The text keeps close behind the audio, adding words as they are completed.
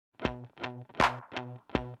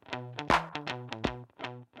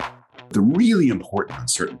The really important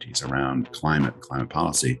uncertainties around climate and climate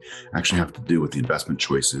policy actually have to do with the investment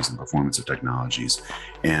choices and performance of technologies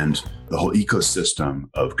and the whole ecosystem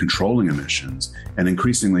of controlling emissions and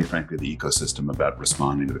increasingly, frankly, the ecosystem about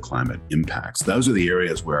responding to the climate impacts. Those are the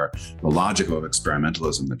areas where the logic of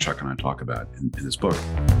experimentalism that Chuck and I talk about in this book.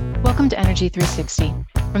 Welcome to Energy 360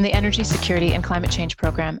 from the Energy Security and Climate Change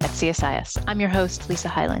Program at CSIS. I'm your host, Lisa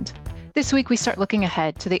Hyland. This week, we start looking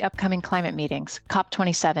ahead to the upcoming climate meetings,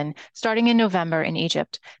 COP27, starting in November in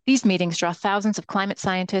Egypt. These meetings draw thousands of climate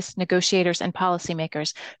scientists, negotiators, and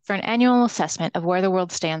policymakers for an annual assessment of where the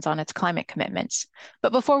world stands on its climate commitments.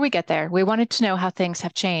 But before we get there, we wanted to know how things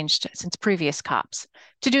have changed since previous COPs.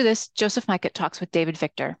 To do this, Joseph Mikut talks with David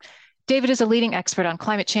Victor. David is a leading expert on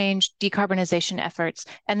climate change, decarbonization efforts,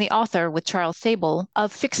 and the author with Charles Sable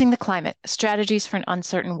of Fixing the Climate, Strategies for an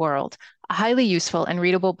Uncertain World, a highly useful and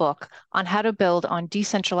readable book on how to build on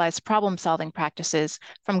decentralized problem-solving practices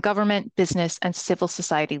from government, business, and civil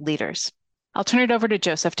society leaders. I'll turn it over to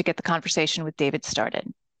Joseph to get the conversation with David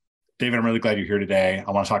started. David, I'm really glad you're here today.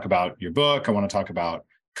 I want to talk about your book. I want to talk about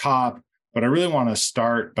COP. But I really want to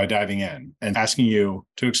start by diving in and asking you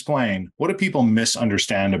to explain, what do people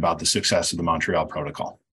misunderstand about the success of the Montreal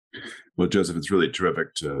Protocol? Well, Joseph, it's really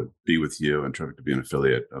terrific to be with you and terrific to be an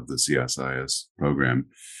affiliate of the CSIS program.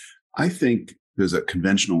 I think there's a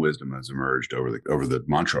conventional wisdom that's emerged over the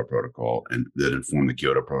Montreal Protocol and that informed the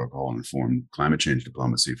Kyoto Protocol and informed climate change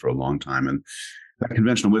diplomacy for a long time. And that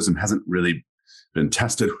conventional wisdom hasn't really been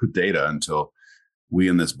tested with data until we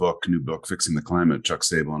in this book, new book, Fixing the Climate, Chuck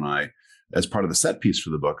Sable and I, as part of the set piece for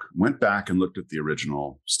the book, went back and looked at the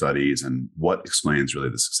original studies and what explains really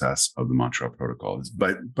the success of the Montreal Protocol. It's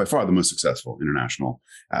by far the most successful international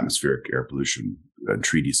atmospheric air pollution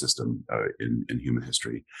treaty system in human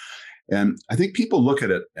history. And I think people look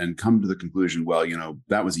at it and come to the conclusion, well,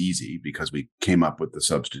 that was easy because we came up with the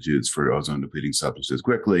substitutes for ozone depleting substances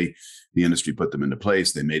quickly. The industry put them into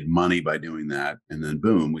place. They made money by doing that. And then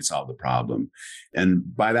boom, we solved the problem.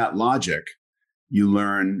 And by that logic, you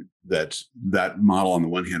learn that model on the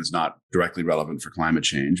one hand is not directly relevant for climate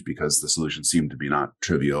change because the solutions seem to be not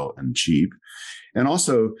trivial and cheap. And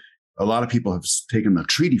also, a lot of people have taken the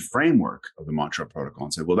treaty framework of the Montreal Protocol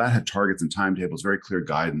and said, well, that had targets and timetables, very clear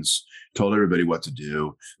guidance, told everybody what to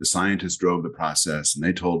do. The scientists drove the process and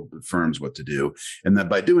they told the firms what to do. And that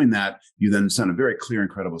by doing that, you then sent a very clear and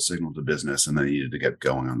credible signal to business and they needed to get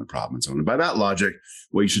going on the problem and so on. And by that logic,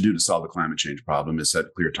 what you should do to solve the climate change problem is set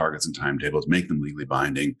clear targets and timetables, make them legally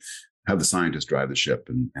binding, have the scientists drive the ship,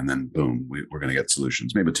 and then boom, we're going to get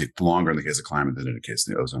solutions. Maybe it'll take longer in the case of climate than in the case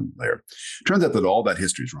of the ozone layer. Turns out that all that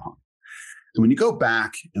history is wrong. So when you go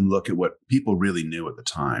back and look at what people really knew at the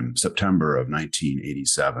time, September of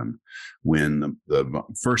 1987, when the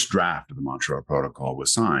first draft of the Montreal Protocol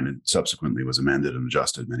was signed and subsequently was amended and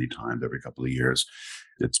adjusted many times every couple of years,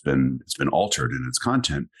 it's been altered in its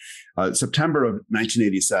content. September of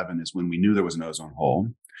 1987 is when we knew there was an ozone hole.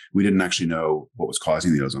 We didn't actually know what was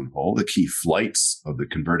causing the ozone hole. The key flights of the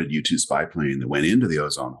converted U-2 spy plane that went into the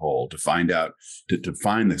ozone hole to find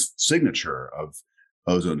the signature of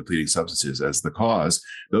ozone depleting substances as the cause,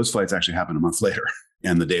 those flights actually happened a month later,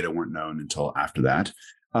 and the data weren't known until after that.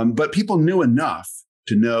 But people knew enough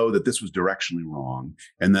to know that this was directionally wrong,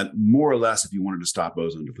 and that more or less, if you wanted to stop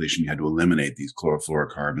ozone depletion, you had to eliminate these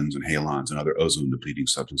chlorofluorocarbons and halons and other ozone depleting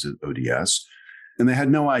substances, ODS. And they had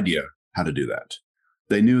no idea how to do that.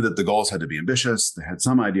 They knew that the goals had to be ambitious. They had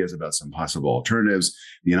some ideas about some possible alternatives.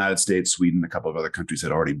 The United States, Sweden, a couple of other countries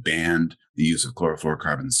had already banned the use of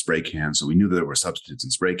chlorofluorocarbons in spray cans. So we knew that there were substitutes in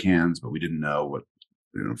spray cans, but we didn't know what,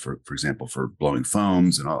 for example, for blowing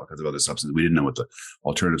foams and all kinds of other substances, we didn't know what the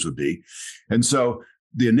alternatives would be. And so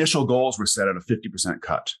the initial goals were set at a 50%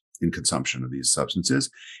 cut in consumption of these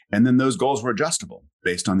substances. And then those goals were adjustable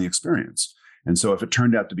based on the experience. And so if it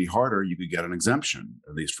turned out to be harder, you could get an exemption,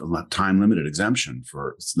 at least for a time-limited exemption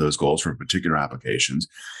for those goals for particular applications.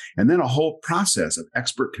 And then a whole process of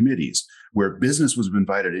expert committees where business was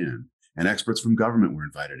invited in and experts from government were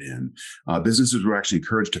invited in. Businesses were actually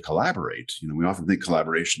encouraged to collaborate. We often think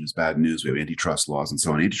collaboration is bad news. We have antitrust laws and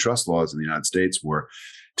so on. Antitrust laws in the United States were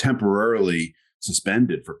temporarily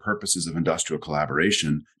suspended for purposes of industrial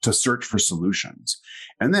collaboration to search for solutions.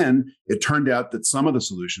 And then It turned out that some of the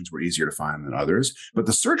solutions were easier to find than others, but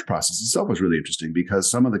the search process itself was really interesting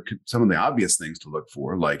because some of the obvious things to look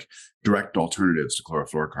for, like direct alternatives to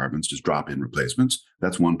chlorofluorocarbons, just drop-in replacements,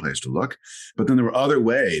 that's one place to look. But then there were other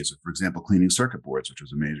ways, for example, cleaning circuit boards, which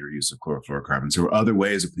was a major use of chlorofluorocarbons. There were other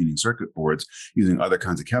ways of cleaning circuit boards using other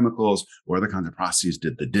kinds of chemicals or other kinds of processes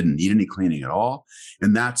that didn't need any cleaning at all.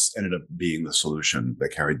 And that's ended up being the solution that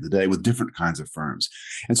carried the day with different kinds of firms.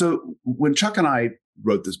 And so when Chuck and I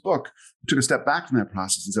wrote this book, we took a step back from that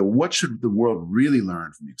process and said, well, what should the world really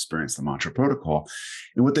learn from the experience of the Montreux Protocol?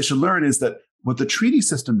 And what they should learn is that what the treaty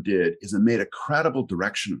system did is it made a credible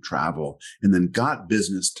direction of travel and then got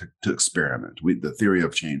business to experiment. The theory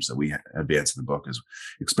of change that we advance in the book is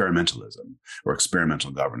experimentalism or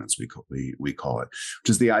experimental governance, we call it, which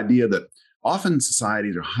is the idea that often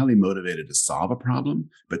societies are highly motivated to solve a problem,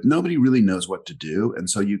 but nobody really knows what to do.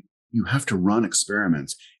 And so you have to run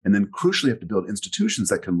experiments and then crucially have to build institutions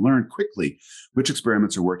that can learn quickly which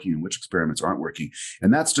experiments are working and which experiments aren't working.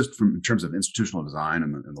 And that's just in terms of institutional design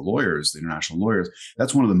and the lawyers, the international lawyers,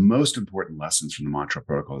 that's one of the most important lessons from the Montreux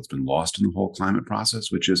Protocol that's been lost in the whole climate process,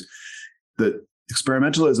 which is that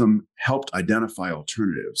experimentalism helped identify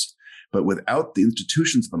alternatives. But without the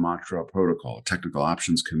institutions of the Montreux Protocol, technical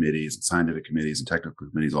options committees and scientific committees and technical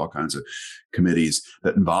committees, all kinds of committees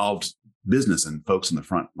that involved business and folks in the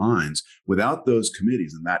front lines, without those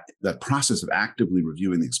committees and that process of actively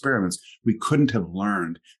reviewing the experiments, we couldn't have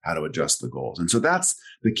learned how to adjust the goals. And so that's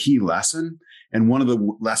the key lesson. And one of the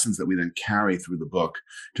lessons that we then carry through the book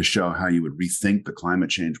to show how you would rethink the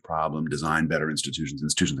climate change problem, design better institutions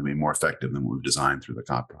that may be more effective than what we've designed through the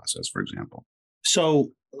COP process, for example.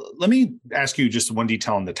 So let me ask you just one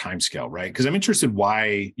detail on the timescale, right? Because I'm interested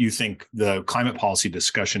why you think the climate policy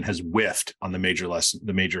discussion has whiffed on the major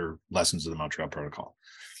lessons of the Montreal Protocol.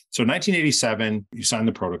 So in 1987, you signed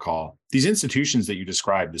the protocol. These institutions that you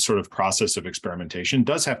described, this sort of process of experimentation,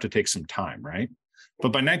 does have to take some time, right?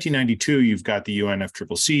 But by 1992, you've got the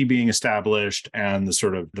UNFCCC being established and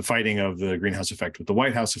the fighting of the greenhouse effect with the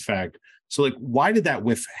White House effect. So why did that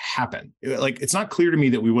whiff happen? It's not clear to me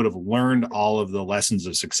that we would have learned all of the lessons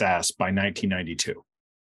of success by 1992.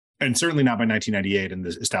 And certainly not by 1998 and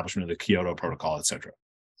the establishment of the Kyoto Protocol, et cetera.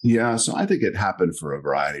 Yeah, so I think it happened for a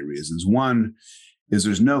variety of reasons. One is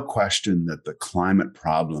there's no question that the climate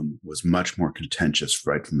problem was much more contentious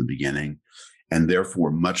right from the beginning, and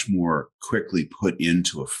therefore much more quickly put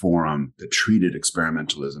into a forum that treated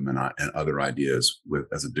experimentalism and other ideas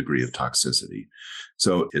as a degree of toxicity.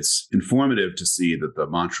 So it's informative to see that the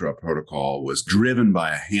Montreux Protocol was driven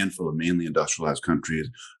by a handful of mainly industrialized countries,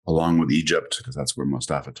 along with Egypt, because that's where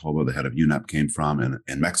Mustafa Tobel, the head of UNEP, came from,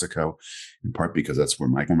 and Mexico, in part because that's where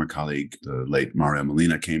my former colleague, the late Mario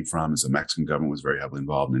Molina, came from. As the Mexican government was very heavily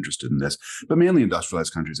involved and interested in this, but mainly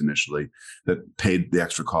industrialized countries initially that paid the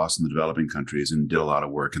extra costs in the developing countries and did a lot of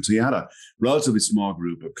work. And so you had a relatively small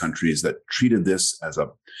group of countries that treated this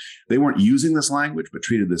they weren't using this language, but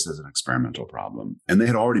treated this as an experimental problem. And they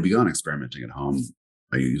had already begun experimenting at home.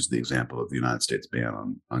 I used the example of the United States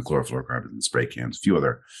ban on chlorofluorocarbons and spray cans, a few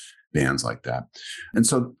other bans like that. And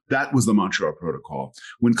so that was the Montreal Protocol.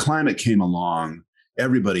 When climate came along,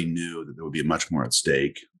 everybody knew that there would be much more at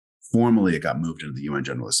stake. Formally, it got moved into the UN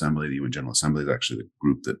General Assembly. The UN General Assembly is actually the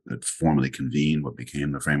group that formally convened what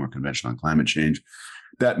became the Framework Convention on Climate Change.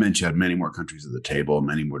 That meant you had many more countries at the table,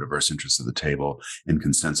 many more diverse interests at the table, and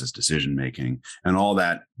consensus decision-making. And all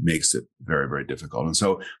that makes it very, very difficult. And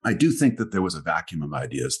so I do think that there was a vacuum of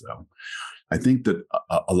ideas, though. I think that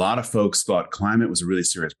a lot of folks thought climate was a really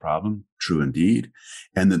serious problem, true indeed,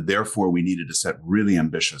 and that therefore we needed to set really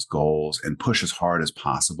ambitious goals and push as hard as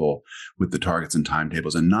possible with the targets and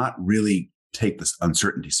timetables and not really take this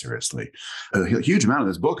uncertainty seriously. A huge amount of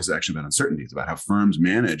this book is actually about uncertainty. It's about how firms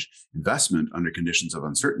manage investment under conditions of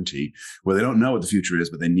uncertainty where they don't know what the future is,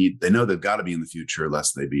 but they know they've got to be in the future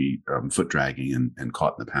lest they be foot dragging and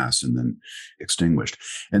caught in the past and then extinguished.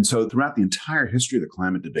 And so throughout the entire history of the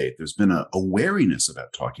climate debate, there's been a wariness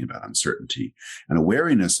about talking about uncertainty and a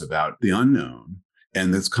wariness about the unknown.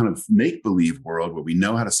 And this kind of make-believe world where we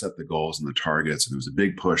know how to set the goals and the targets. And there was a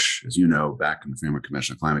big push, as you know, back in the Framework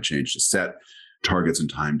Convention on Climate Change to set targets and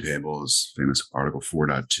timetables, famous Article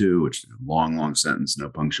 4.2, which is a long, long sentence, no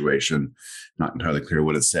punctuation, not entirely clear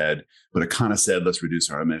what it said, but it kind of said, let's reduce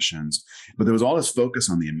our emissions. But there was all this focus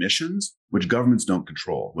on the emissions, which governments don't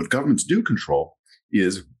control. What governments do control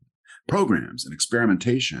is programs and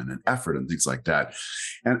experimentation and effort and things like that.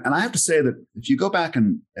 And I have to say that if you go back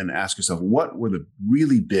and ask yourself, what were the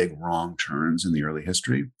really big wrong turns in the early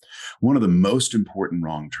history? One of the most important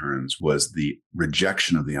wrong turns was the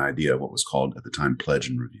rejection of the idea of what was called at the time pledge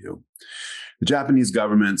and review. The Japanese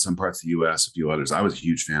government, some parts of the US, a few others, I was a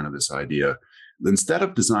huge fan of this idea. Instead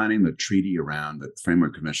of designing the treaty around the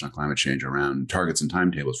Framework Convention on Climate Change around targets and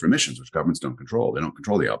timetables for emissions, which governments don't control, they don't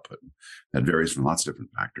control the output. That varies from lots of different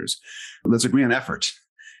factors. But let's agree on effort.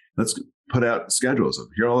 Let's put out schedules of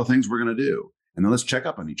here are all the things we're going to do. And then let's check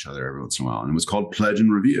up on each other every once in a while. And it was called pledge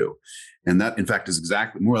and review. And that, in fact, is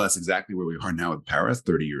exactly, more or less exactly where we are now with Paris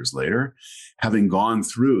 30 years later, having gone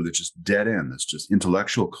through the just dead end, this just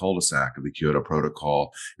intellectual cul-de-sac of the Kyoto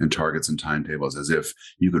Protocol and targets and timetables, as if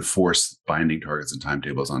you could force binding targets and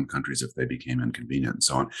timetables on countries if they became inconvenient and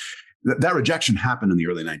so on. That rejection happened in the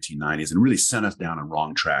early 1990s and really sent us down a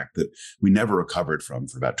wrong track that we never recovered from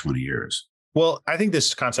for about 20 years. Well, I think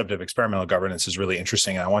this concept of experimental governance is really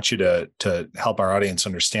interesting. And I want you to help our audience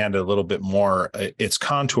understand a little bit more its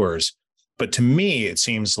contours. But to me, it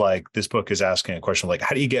seems like this book is asking a question like,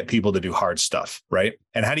 how do you get people to do hard stuff, right?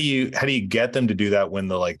 And how do you get them to do that when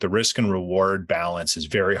the risk and reward balance is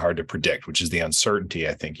very hard to predict, which is the uncertainty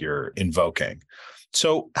I think you're invoking.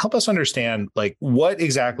 So help us understand, what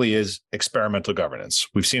exactly is experimental governance?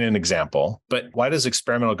 We've seen an example, but why does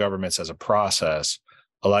experimental governance as a process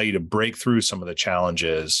allow you to break through some of the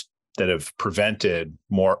challenges that have prevented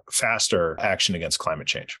faster action against climate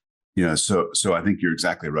change? Yeah, so I think you're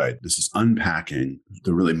exactly right. This is unpacking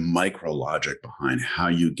the really micro logic behind how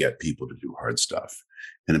you get people to do hard stuff.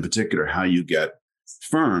 And in particular, how you get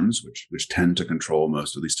firms, which tend to control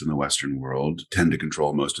most, at least in the Western world, tend to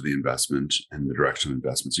control most of the investment and the direction of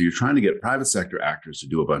investment. So you're trying to get private sector actors to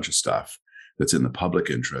do a bunch of stuff that's in the public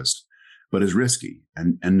interest, but is risky.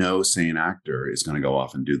 And no sane actor is going to go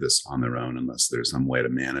off and do this on their own unless there's some way to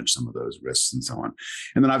manage some of those risks and so on.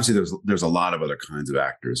 And then obviously there's a lot of other kinds of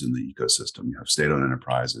actors in the ecosystem. You have state-owned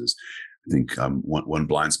enterprises. I think one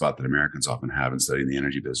blind spot that Americans often have in studying the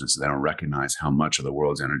energy business is they don't recognize how much of the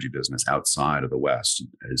world's energy business outside of the West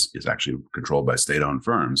is actually controlled by state-owned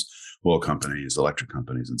firms, oil companies, electric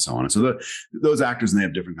companies, and so on. And so those actors, and they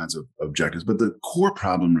have different kinds of objectives, but the core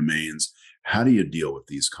problem remains, how do you deal with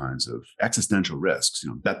these kinds of existential risks?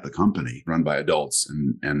 Bet the company run by adults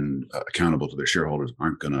and accountable to their shareholders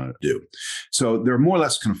aren't going to do. So there are more or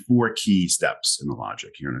less kind of four key steps in the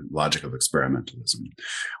logic here, in the logic of experimentalism.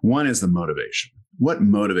 One is the motivation. What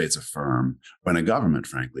motivates a firm and a government,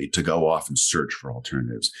 frankly, to go off and search for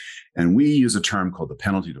alternatives? And we use a term called the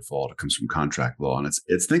penalty default. It comes from contract law. And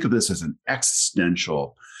it's think of this as an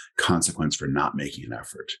existential consequence for not making an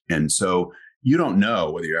effort. And so you don't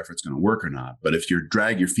know whether your effort's going to work or not. But if you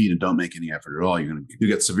drag your feet and don't make any effort at all, you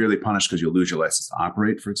get severely punished because you'll lose your license to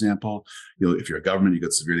operate, for example. If you're a government, you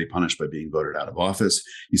get severely punished by being voted out of office.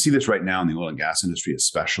 You see this right now in the oil and gas industry,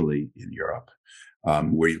 especially in Europe,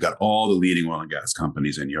 where you've got all the leading oil and gas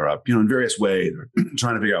companies in Europe, in various ways, they're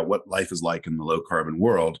trying to figure out what life is like in the low carbon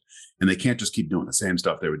world. And they can't just keep doing the same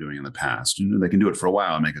stuff they were doing in the past. They can do it for a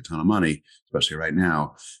while and make a ton of money, especially right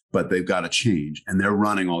now, but they've got to change. And they're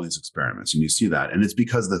running all these experiments. And you see that. And it's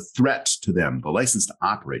because the threat to them, the license to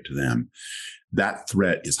operate to them, that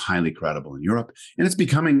threat is highly credible in Europe. And it's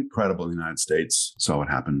becoming credible in the United States. Saw what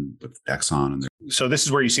happened with Exxon. So this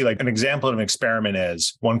is where you see an example of an experiment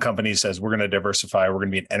is one company says, we're going to diversify. We're going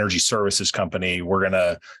to be an energy services company. We're going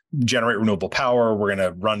to generate renewable power. We're going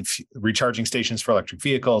to run recharging stations for electric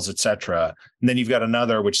vehicles, et cetera. And then you've got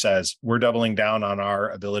another which says, we're doubling down on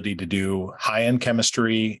our ability to do high-end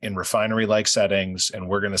chemistry in refinery-like settings. And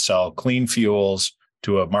we're going to sell clean fuels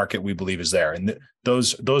to a market we believe is there. And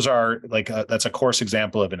those are that's a coarse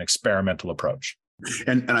example of an experimental approach.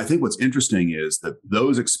 And I think what's interesting is that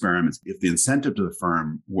those experiments, if the incentive to the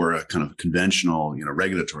firm were a kind of conventional,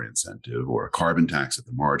 regulatory incentive or a carbon tax at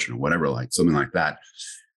the margin or whatever, something like that,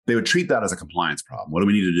 they would treat that as a compliance problem. What do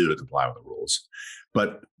we need to do to comply with the rules?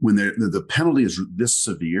 But when the penalty is this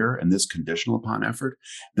severe and this conditional upon effort,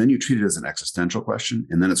 then you treat it as an existential question.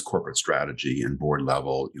 And then it's corporate strategy and board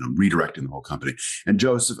level, redirecting the whole company. And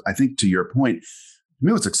Joseph, I think to your point, to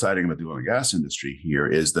me, what's exciting about the oil and gas industry here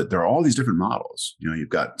is that there are all these different models. You've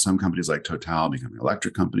got some companies like Total becoming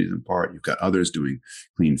electric companies in part. You've got others doing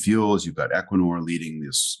clean fuels. You've got Equinor leading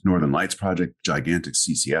this Northern Lights project, gigantic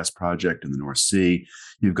CCS project in the North Sea.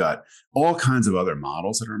 You've got all kinds of other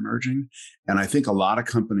models that are emerging. And I think a lot of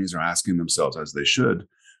companies are asking themselves, as they should,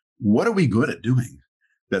 what are we good at doing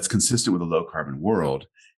that's consistent with a low carbon world?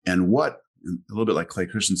 And what, a little bit like Clay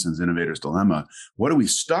Christensen's Innovator's Dilemma, what are we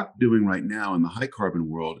stuck doing right now in the high carbon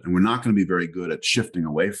world? And we're not going to be very good at shifting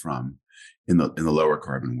away from in the lower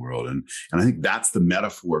carbon world. And I think that's the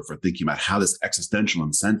metaphor for thinking about how this existential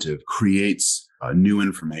incentive creates new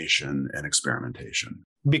information and experimentation.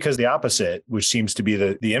 Because the opposite, which seems to be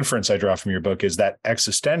the inference I draw from your book, is that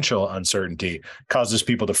existential uncertainty causes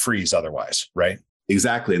people to freeze otherwise, right?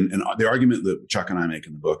 Exactly. And the argument that Chuck and I make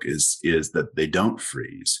in the book is that they don't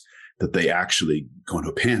freeze, that they actually go into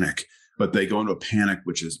a panic, but they go into a panic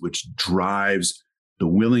which drives the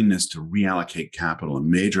willingness to reallocate capital and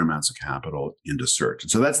major amounts of capital into search. And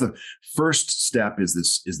so that's the first step is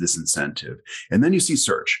this incentive. And then you see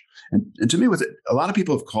search. And to me, a lot of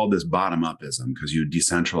people have called this bottom-upism because you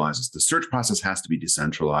decentralize this. The search process has to be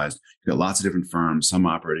decentralized. You've got lots of different firms, some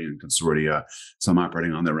operating in consortia, some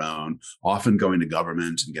operating on their own, often going to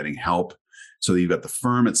government and getting help. So you've got the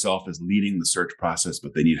firm itself is leading the search process,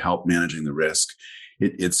 but they need help managing the risk.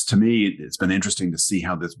 To me, it's been interesting to see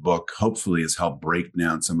how this book hopefully has helped break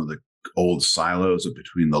down some of the old silos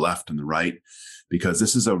between the left and the right, because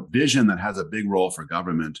this is a vision that has a big role for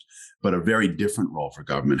government, but a very different role for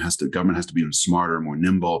government. Government has to be even smarter, more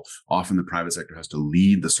nimble. Often the private sector has to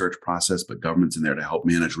lead the search process, but government's in there to help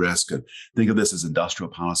manage risk. And think of this as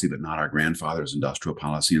industrial policy, but not our grandfather's industrial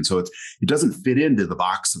policy. And so it doesn't fit into the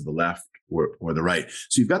box of the left or the right.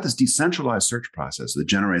 So you've got this decentralized search process that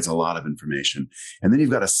generates a lot of information. And then you've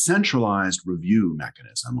got a centralized review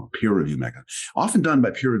mechanism or peer review mechanism, often done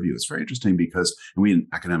by peer review. It's very interesting because we in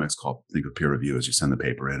academics think of peer review as you send the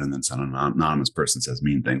paper in and then some anonymous person says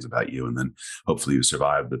mean things about you. And then hopefully you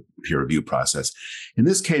survive the peer review process. In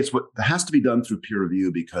this case, what has to be done through peer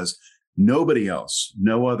review because nobody else,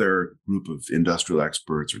 no other group of industrial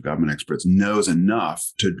experts or government experts knows enough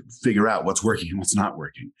to figure out what's working and what's not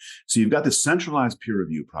working. So you've got this centralized peer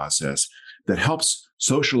review process that helps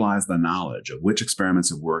socialize the knowledge of which experiments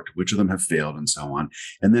have worked, which of them have failed, and so on.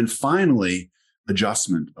 And then finally,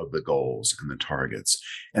 adjustment of the goals and the targets.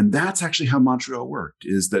 And that's actually how Montreal worked,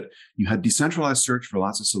 is that you had decentralized search for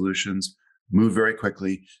lots of solutions, move very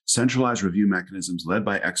quickly, centralized review mechanisms led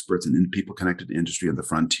by experts and people connected to industry at the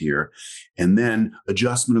frontier, and then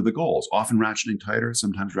adjustment of the goals, often ratcheting tighter,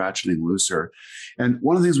 sometimes ratcheting looser. And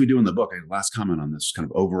one of the things we do in the book, last comment on this kind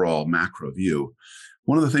of overall macro view,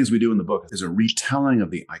 one of the things we do in the book is a retelling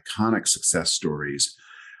of the iconic success stories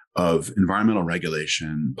of environmental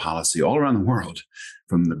regulation policy all around the world,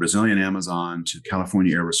 from the Brazilian Amazon to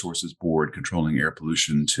California Air Resources Board controlling air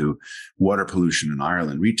pollution to water pollution in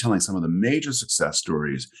Ireland, retelling some of the major success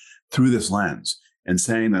stories through this lens and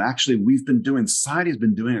saying that actually society has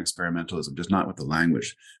been doing experimentalism, just not with the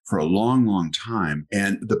language, for a long, long time.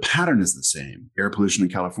 And the pattern is the same. Air pollution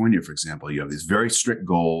in California, for example, you have these very strict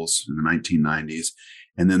goals in the 1990s.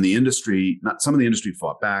 And then some of the industry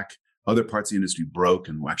fought back. Other parts of the industry broke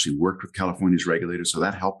and actually worked with California's regulators. So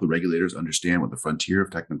that helped the regulators understand what the frontier of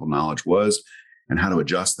technical knowledge was and how to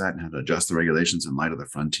adjust that and how to adjust the regulations in light of the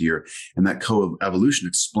frontier. And that co-evolution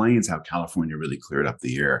explains how California really cleared up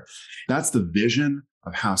the air. That's the vision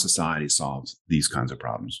of how society solves these kinds of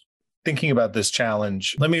problems. Thinking about this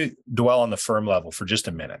challenge, let me dwell on the firm level for just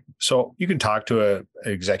a minute. So you can talk to an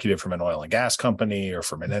executive from an oil and gas company or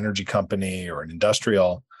from an energy company or an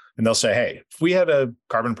industrial, and they'll say, hey, if we had a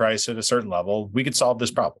carbon price at a certain level, we could solve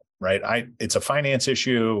this problem, right? It's a finance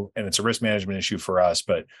issue and it's a risk management issue for us,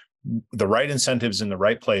 but the right incentives in the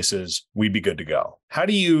right places, we'd be good to go. How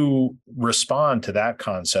do you respond to that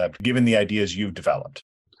concept, given the ideas you've developed?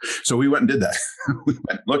 So we went and did that. We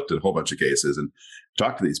went and looked at a whole bunch of cases and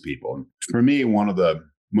talked to these people. And for me, one of the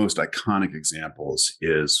most iconic examples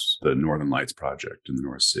is the Northern Lights project in the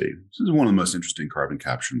North Sea. This is one of the most interesting carbon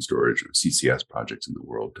capture and storage, or CCS, projects in the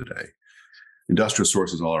world today. Industrial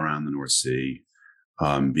sources all around the North Sea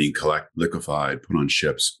being liquefied, put on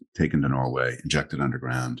ships, taken to Norway, injected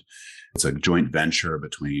underground. It's a joint venture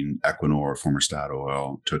between Equinor, former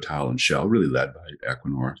Statoil, Total, and Shell, really led by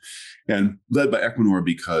Equinor. And led by Equinor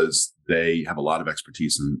because they have a lot of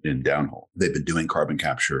expertise in downhole. They've been doing carbon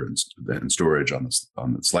capture and storage on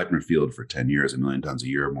the Sleipner field for 10 years, 1 million tons a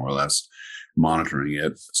year, more or less, monitoring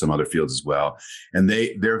it, some other fields as well. And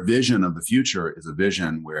their vision of the future is a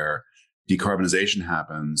vision where decarbonization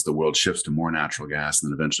happens, the world shifts to more natural gas,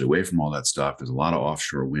 and then eventually away from all that stuff. There's a lot of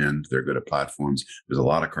offshore wind. They're good at platforms. There's a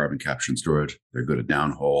lot of carbon capture and storage. They're good at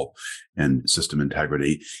downhole and system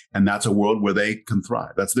integrity. And that's a world where they can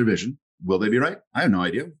thrive. That's their vision. Will they be right? I have no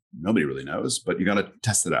idea. Nobody really knows, but you got to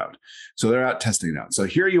test it out. So they're out testing it out. So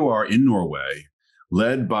here you are in Norway,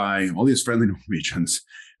 led by all these friendly Norwegians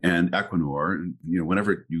and Equinor. And,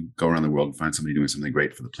 whenever you go around the world and find somebody doing something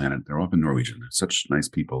great for the planet, they're often Norwegian. They're such nice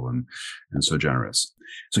people and so generous.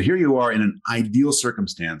 So here you are in an ideal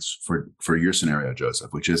circumstance for your scenario,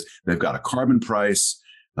 Joseph, which is they've got a carbon price.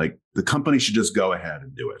 Like the company should just go ahead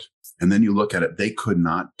and do it. And then you look at it, they could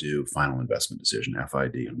not do final investment decision,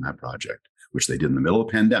 FID, on that project, which they did in the middle of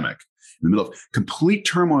a pandemic, in the middle of complete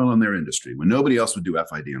turmoil in their industry, when nobody else would do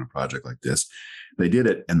FID on a project like this. They did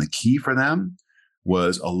it. And the key for them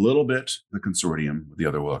was a little bit the consortium with the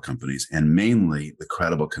other oil companies, and mainly the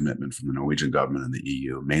credible commitment from the Norwegian government and the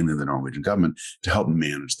EU, mainly the Norwegian government, to help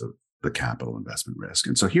manage the capital investment risk.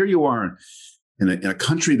 And so here you are in a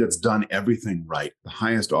country that's done everything right, the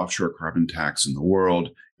highest offshore carbon tax in the world,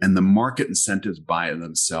 and the market incentives by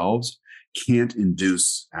themselves can't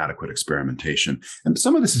induce adequate experimentation. And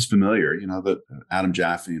some of this is familiar, that Adam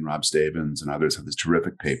Jaffe and Rob Stavins and others have this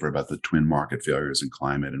terrific paper about the twin market failures in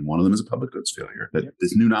climate. And one of them is a public goods failure, that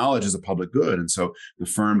this new knowledge is a public good. And so the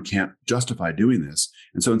firm can't justify doing this.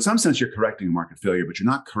 And so in some sense, you're correcting a market failure, but you're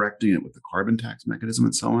not correcting it with the carbon tax mechanism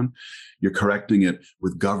and so on. You're correcting it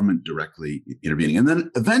with government directly intervening. And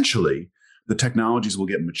then eventually, the technologies will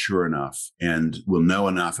get mature enough and we'll know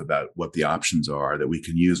enough about what the options are that we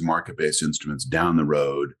can use market-based instruments down the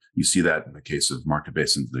road. You see that in the case of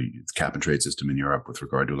market-based, the cap and trade system in Europe with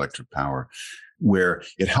regard to electric power, where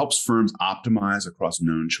it helps firms optimize across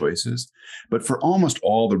known choices. But for almost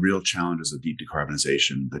all the real challenges of deep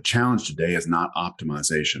decarbonization, the challenge today is not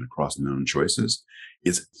optimization across known choices.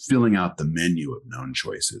 It's filling out the menu of known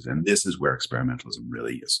choices. And this is where experimentalism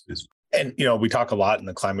really is. And, we talk a lot in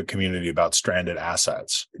the climate community about stranded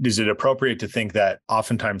assets. Is it appropriate to think that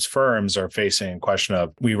oftentimes firms are facing a question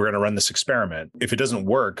of, we were going to run this experiment. If it doesn't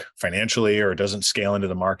work financially or it doesn't scale into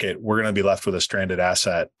the market, we're going to be left with a stranded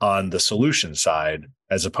asset on the solution side,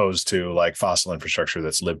 as opposed to like fossil infrastructure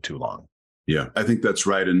that's lived too long? Yeah, I think that's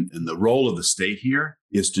right. And the role of the state here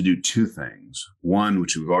is to do two things. One,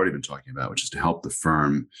 which we've already been talking about, which is to help the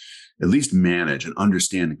firm at least manage and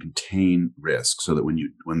understand and contain risk, so that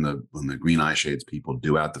when the green eye shades people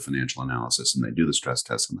do out the financial analysis and they do the stress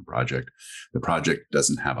tests on the project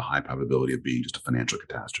doesn't have a high probability of being just a financial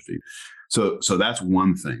catastrophe. So that's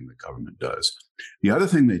one thing that government does. The other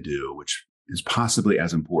thing they do, which is possibly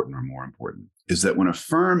as important or more important, is that when a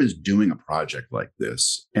firm is doing a project like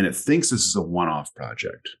this and it thinks this is a one-off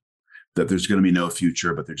project, that there's going to be no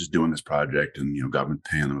future, but they're just doing this project and, government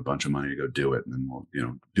paying them a bunch of money to go do it. And then we'll,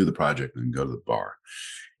 do the project and then go to the bar.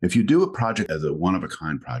 If you do a project as a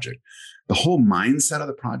one-of-a-kind project, the whole mindset of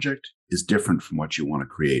the project is different from what you want to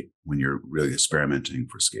create when you're really experimenting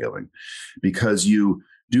for scaling, because you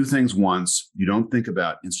do things once. You don't think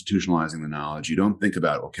about institutionalizing the knowledge. You don't think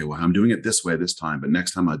about, okay, well, I'm doing it this way this time, but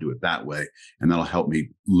next time I'll do it that way. And that'll help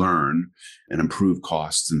me learn and improve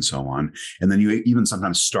costs and so on. And then you even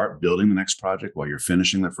sometimes start building the next project while you're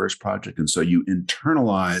finishing the first project. And so you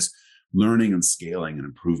internalize learning and scaling and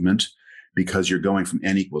improvement, because you're going from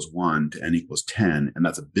n equals 1 to n equals 10, and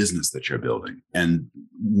that's a business that you're building. And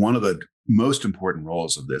one of the most important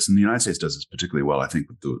roles of this, and the United States does this particularly well, I think,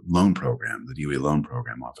 with the loan program, the DOE loan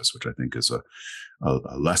program office, which I think is a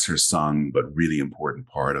lesser sung but really important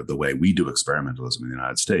part of the way we do experimentalism in the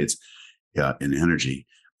United States in energy,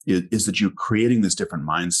 is that you're creating this different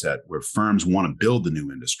mindset where firms want to build the new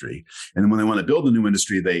industry. And then when they want to build the new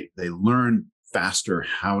industry, they learn faster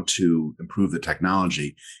how to improve the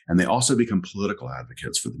technology. And they also become political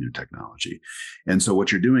advocates for the new technology. And so what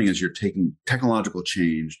you're doing is you're taking technological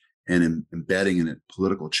change and embedding in it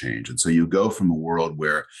political change. And so you go from a world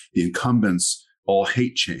where the incumbents all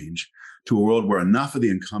hate change to a world where enough of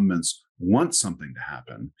the incumbents want something to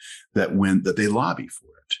happen that they lobby for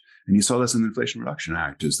it. And you saw this in the Inflation Reduction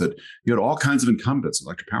Act, is that you had all kinds of incumbents,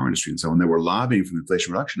 electric power industry and so on, they were lobbying for the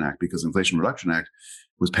Inflation Reduction Act because the Inflation Reduction Act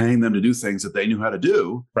was paying them to do things that they knew how to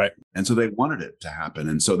do. Right. And so they wanted it to happen.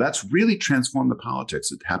 And so that's really transformed the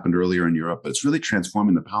politics. It happened earlier in Europe, but it's really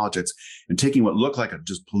transforming the politics and taking what looked like a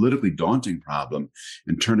just politically daunting problem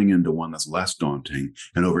and turning into one that's less daunting,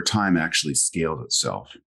 and over time actually scaled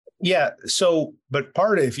itself. Yeah. So, but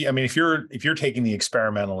part of, if you're taking the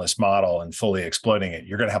experimentalist model and fully exploiting it,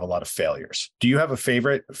 you're going to have a lot of failures. Do you have a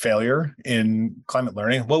favorite failure in climate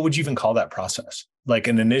learning? What would you even call that process? Like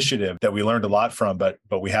an initiative that we learned a lot from, but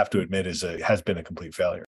we have to admit has been a complete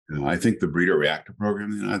failure. I think the breeder reactor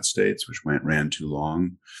program in the United States, which ran too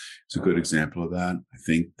long, is a good example of that. I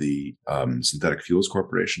think the Synthetic Fuels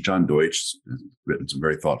Corporation, John Deutsch has written some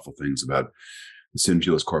very thoughtful things about the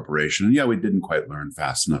Synfuels Corporation. And yeah, we didn't quite learn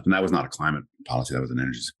fast enough. And that was not a climate policy. That was an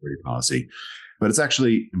energy security policy. But it's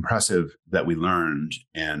actually impressive that we learned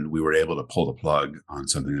and we were able to pull the plug on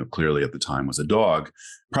something that clearly at the time was a dog,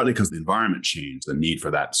 partly because the environment changed, the need for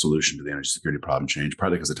that solution to the energy security problem changed,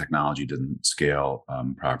 partly because the technology didn't scale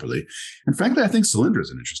properly. And frankly, I think Solyndra is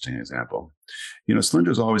an interesting example. Solyndra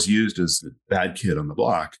is always used as the bad kid on the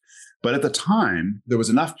block. But at the time, there was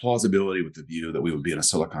enough plausibility with the view that we would be in a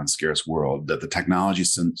silicon scarce world, that the technology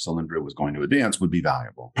Solyndra was going to advance would be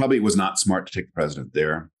valuable. Probably it was not smart to take the president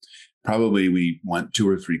there. Probably we went 2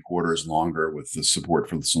 or 3 quarters longer with the support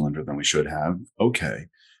for the Solyndra than we should have. Okay.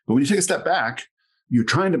 But when you take a step back, you're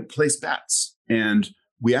trying to place bets. And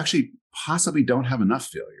we actually possibly don't have enough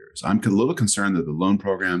failures. I'm a little concerned that the Loan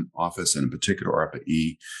Program Office, and in particular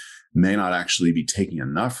ARPA-E, may not actually be taking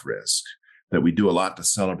enough risk, that we do a lot to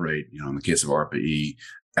celebrate, in the case of ARPA-E,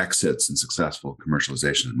 exits and successful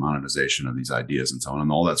commercialization and monetization of these ideas and so on.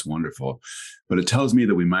 And all that's wonderful. But it tells me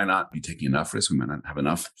that we might not be taking enough risk. We might not have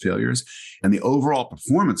enough failures. And the overall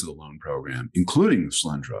performance of the loan program, including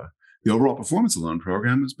Solyndra, the overall performance of the loan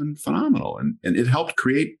program has been phenomenal. And it helped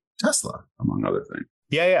create Tesla, among other things.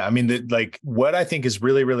 Yeah. I mean, what I think is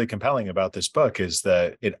really, really compelling about this book is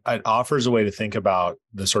that it offers a way to think about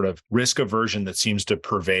the sort of risk aversion that seems to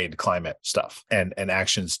pervade climate stuff and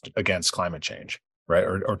actions against climate change. Right.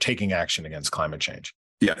 Or taking action against climate change.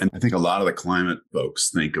 Yeah. And I think a lot of the climate folks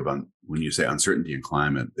think of, when you say uncertainty in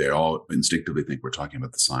climate, they all instinctively think we're talking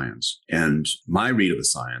about the science. And my read of the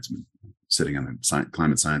science, sitting on the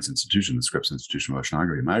Climate Science Institution, the Scripps Institution of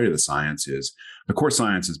Oceanography, my read of the science is the core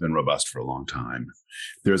science has been robust for a long time.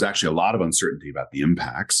 There's actually a lot of uncertainty about the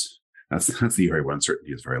impacts. That's the area where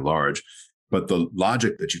uncertainty is very large. But the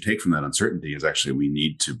logic that you take from that uncertainty is actually we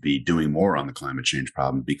need to be doing more on the climate change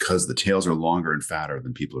problem because the tails are longer and fatter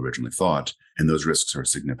than people originally thought, and those risks are a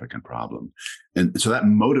significant problem. And so that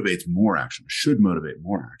motivates more action, should motivate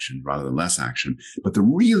more action rather than less action. But the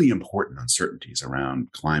really important uncertainties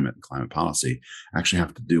around climate and climate policy actually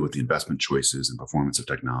have to do with the investment choices and performance of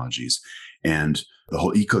technologies and the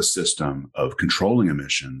whole ecosystem of controlling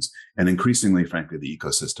emissions, and increasingly, frankly, the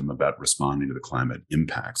ecosystem about responding to the climate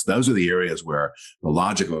impacts. Those are the areas where the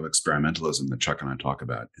logic of experimentalism that Chuck and I talk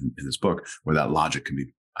about in this book, where that logic can be,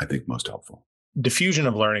 I think, most helpful. Diffusion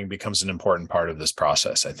of learning becomes an important part of this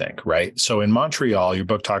process, I think, right? So in Montreal, your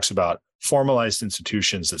book talks about formalized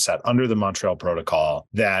institutions that sat under the Montreal Protocol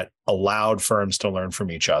that allowed firms to learn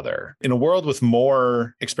from each other. In a world with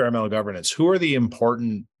more experimental governance, who are the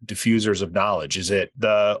important diffusers of knowledge? Is it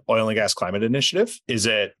the Oil and Gas Climate Initiative? Is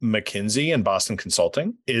it McKinsey and Boston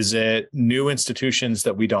Consulting? Is it new institutions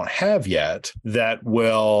that we don't have yet that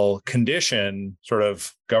will condition sort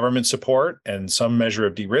of government support and some measure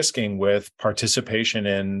of de-risking with participation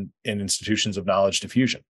in institutions of knowledge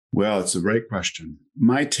diffusion? Well, it's a great question.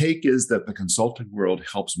 My take is that the consulting world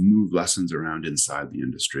helps move lessons around inside the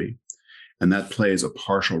industry, and that plays a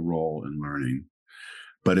partial role in learning.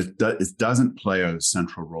 But it doesn't play a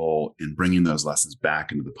central role in bringing those lessons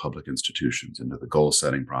back into the public institutions, into the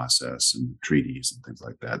goal-setting process and treaties and things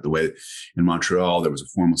like that. The way in Montreal, there was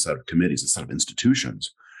a formal set of committees, a set of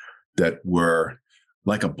institutions that were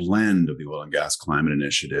like a blend of the Oil and Gas Climate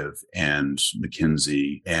Initiative and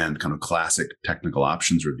McKinsey and kind of classic technical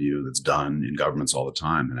options review that's done in governments all the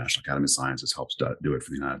time. The National Academy of Sciences helps do it for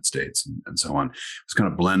the United States and so on. It's kind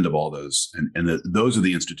of a blend of all those. And those are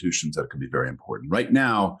the institutions that can be very important. Right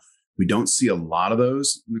now, we don't see a lot of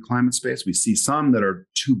those in the climate space. We see some that are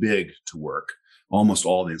too big to work. Almost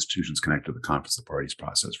all the institutions connected to the Conference of Parties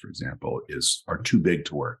process, for example, are too big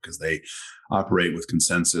to work because they operate with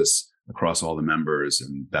consensus across all the members,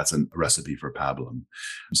 and that's a recipe for pablum.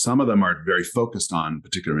 Some of them are very focused on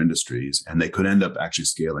particular industries, and they could end up actually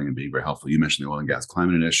scaling and being very helpful. You mentioned the Oil and Gas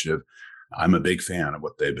Climate Initiative. I'm a big fan of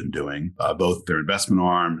what they've been doing, both their investment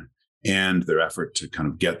arm and their effort to kind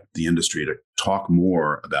of get the industry to talk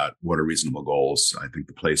more about what are reasonable goals. I think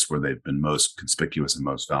the place where they've been most conspicuous and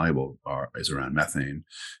most valuable is around methane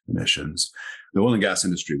emissions. The oil and gas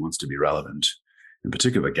industry wants to be relevant. In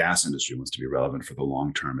particular, the gas industry wants to be relevant for the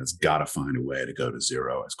long term. It's got to find a way to go to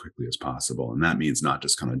zero as quickly as possible. And that means not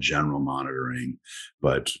just kind of general monitoring,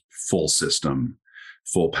 but full system,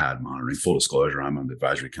 full pad monitoring, full disclosure. I'm on the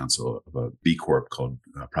advisory council of a B Corp called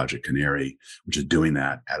Project Canary, which is doing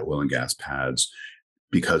that at oil and gas pads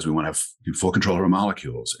because we want to have full control of our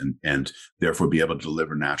molecules and therefore be able to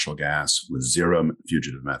deliver natural gas with zero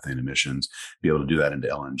fugitive methane emissions, be able to do that into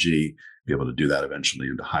LNG, be able to do that eventually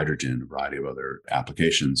into hydrogen, a variety of other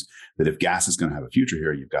applications, that if gas is going to have a future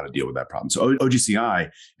here, you've got to deal with that problem. So OGCI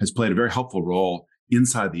has played a very helpful role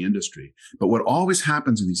inside the industry. But what always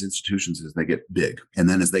happens in these institutions is they get big. And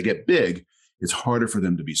then as they get big, it's harder for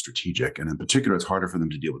them to be strategic. And in particular, it's harder for them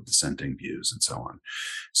to deal with dissenting views and so on.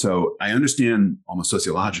 So I understand almost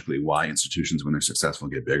sociologically why institutions, when they're successful,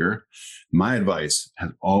 get bigger. My advice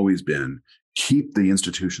has always been keep the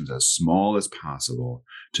institutions as small as possible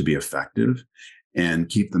to be effective, and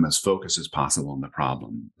keep them as focused as possible on the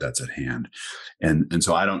problem that's at hand. And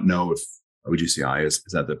so I don't know if OGCI is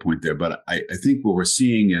at that point there, but I think what we're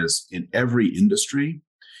seeing is in every industry,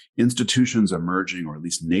 institutions emerging, or at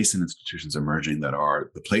least nascent institutions emerging, that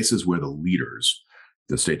are the places where the leaders,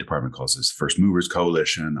 the State Department calls this First Movers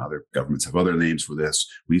Coalition. Other governments have other names for this.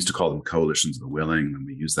 We used to call them coalitions of the willing, and then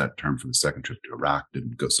we used that term for the second trip to Iraq.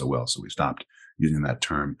 Didn't go so well, so we stopped using that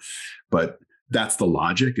term. But that's the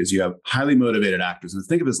logic, is you have highly motivated actors, and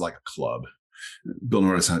think of it as like a club. Bill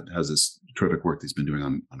Norris has this terrific work that he's been doing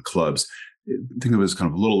on clubs. Think of it as kind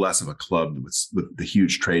of a little less of a club with the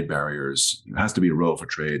huge trade barriers. It has to be a role for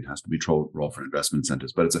trade, it has to be a role for investment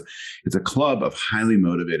incentives, but it's a club of highly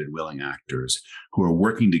motivated, willing actors who are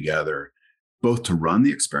working together both to run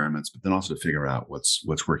the experiments, but then also to figure out what's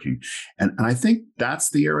working. And I think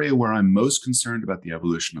that's the area where I'm most concerned about the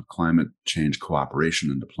evolution of climate change cooperation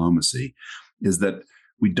and diplomacy, is that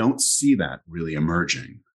we don't see that really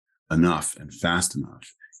emerging enough and fast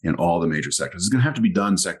enough in all the major sectors. It's going to have to be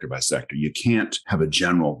done sector by sector. You can't have a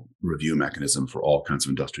general review mechanism for all kinds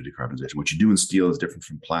of industrial decarbonization. What you do in steel is different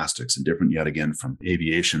from plastics and different yet again from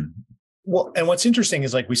aviation. Well, and what's interesting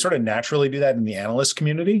is like we sort of naturally do that in the analyst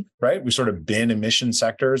community, right? We sort of bin emission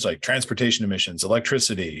sectors like transportation emissions,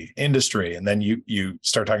 electricity, industry, and then you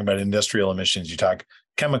start talking about industrial emissions. You talk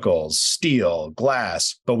chemicals, steel,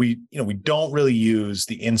 glass, but we don't really use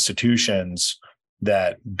the institutions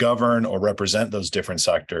that govern or represent those different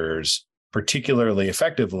sectors particularly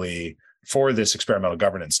effectively for this experimental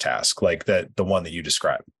governance task, like the one that you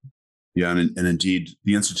described. Yeah, and indeed,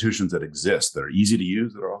 the institutions that exist that are easy to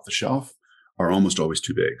use, that are off the shelf, are almost always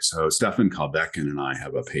too big. So Stefan Kalbekin and I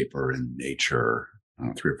have a paper in Nature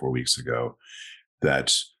 3 or 4 weeks ago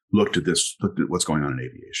that looked at what's going on in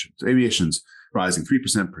aviation. So aviation's rising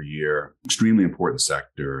 3% per year, extremely important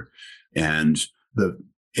sector. And the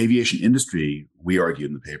aviation industry, we argued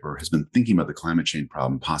in the paper, has been thinking about the climate change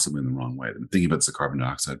problem possibly in the wrong way. They've been thinking about the carbon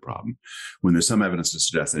dioxide problem, when there's some evidence to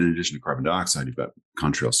suggest that in addition to carbon dioxide, you've got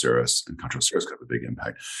contrail cirrus, and contrail cirrus could have a big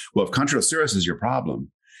impact. Well, if contrail cirrus is your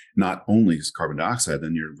problem, not only is carbon dioxide,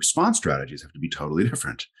 then your response strategies have to be totally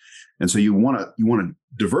different. And so you want to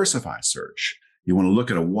diversify search. You want to look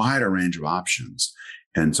at a wider range of options.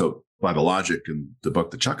 And so by the logic in the book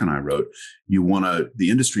that Chuck and I wrote, the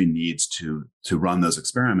industry needs to run those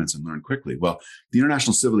experiments and learn quickly. Well, the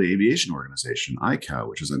International Civil Aviation Organization, ICAO,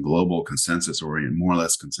 which is a global more or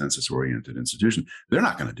less consensus-oriented institution, they're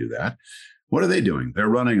not going to do that. What are they doing? They're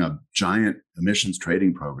running a giant emissions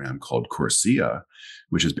trading program called CORSIA,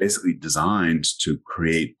 which is basically designed to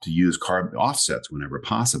use carbon offsets whenever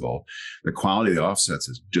possible. The quality of the offsets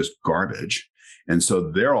is just garbage. And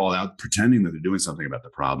so they're all out pretending that they're doing something about the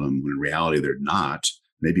problem, when in reality they're not,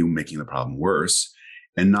 maybe making the problem worse,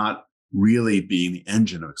 and not really being the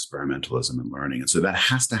engine of experimentalism and learning. And so that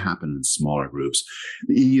has to happen in smaller groups.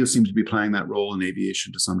 The EU seems to be playing that role in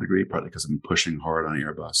aviation to some degree, partly because I've been pushing hard on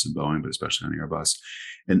Airbus and Boeing, but especially on Airbus.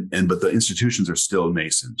 But the institutions are still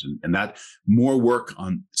nascent. And that more work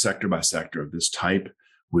on sector by sector of this type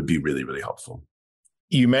would be really, really helpful.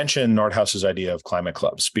 You mentioned Nordhaus's idea of climate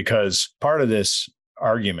clubs, because part of this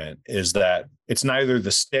argument is that it's neither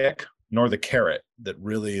the stick nor the carrot that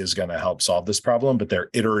really is going to help solve this problem, but their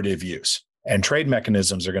iterative use. And trade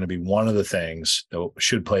mechanisms are going to be one of the things that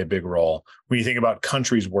should play a big role when you think about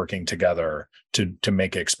countries working together to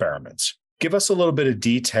make experiments. Give us a little bit of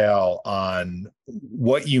detail on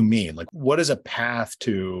what you mean. Like, what is a path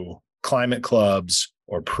to climate clubs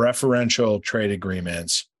or preferential trade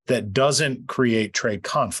agreements that doesn't create trade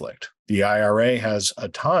conflict? The IRA has a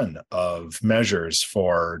ton of measures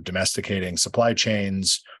for domesticating supply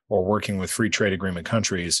chains or working with free trade agreement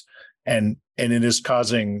countries. And it is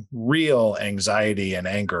causing real anxiety and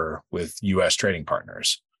anger with U.S. trading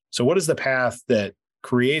partners. So what is the path that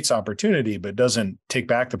creates opportunity but doesn't take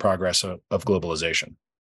back the progress of globalization?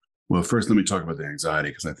 Well, first, let me talk about the anxiety,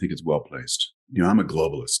 because I think it's well placed. I'm a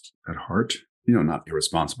globalist at heart. Not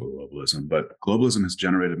irresponsible globalism, but globalism has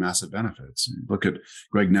generated massive benefits. Look at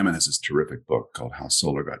Greg Neman has this terrific book called How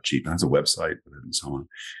Solar Got Cheap, and has a website with it and so on.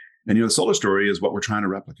 And the solar story is what we're trying to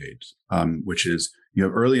replicate, which is you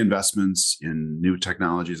have early investments in new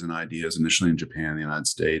technologies and ideas, initially in Japan, the United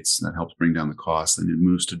States, and that helps bring down the cost. Then it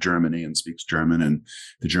moves to Germany and speaks German, and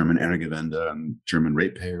the German Energiewende and German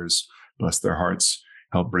ratepayers, bless their hearts,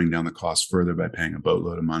 help bring down the cost further by paying a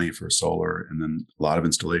boatload of money for solar, and then a lot of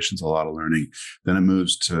installations, a lot of learning. Then it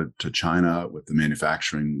moves to China with the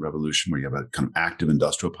manufacturing revolution, where you have a kind of active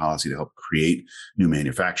industrial policy to help create new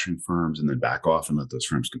manufacturing firms and then back off and let those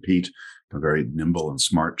firms compete. A very nimble and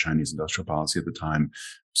smart Chinese industrial policy at the time,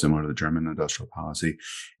 similar to the German industrial policy.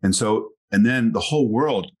 And then the whole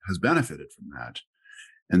world has benefited from that.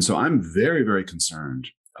 And so I'm very, very concerned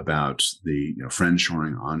about the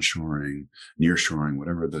friendshoring, onshoring, nearshoring,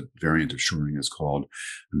 whatever the variant of shoring is called.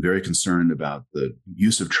 I'm very concerned about the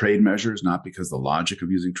use of trade measures, not because the logic of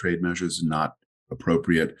using trade measures is not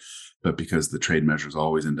appropriate, but because the trade measures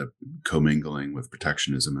always end up commingling with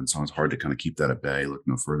protectionism. And so it's hard to kind of keep that at bay. Look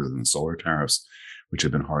no further than the solar tariffs, which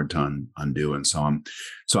have been hard to undo and so on.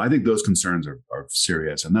 So I think those concerns are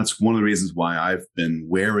serious. And that's one of the reasons why I've been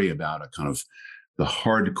wary about a kind of the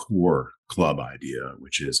hardcore club idea,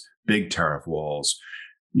 which is big tariff walls.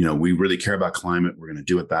 We really care about climate. We're going to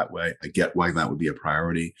do it that way. I get why that would be a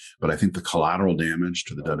priority, but I think the collateral damage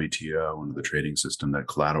to the WTO and to the trading system, that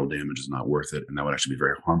collateral damage is not worth it. And that would actually be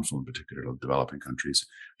very harmful, in particular to developing countries,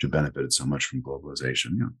 which have benefited so much from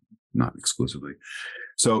globalization, not exclusively.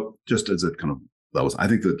 So just as a kind of levels, I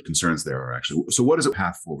think the concerns there are actually, so what does a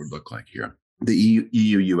path forward look like here? The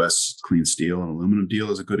EU-US clean steel and aluminum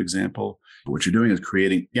deal is a good example. What you're doing is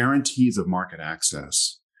creating guarantees of market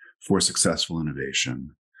access for successful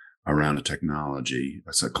innovation around a technology.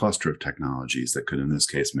 It's a cluster of technologies that could, in this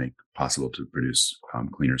case, make possible to produce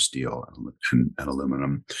cleaner steel and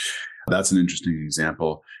aluminum. That's an interesting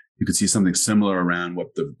example. You could see something similar around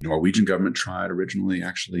what the Norwegian government tried originally,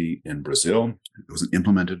 actually in Brazil. It wasn't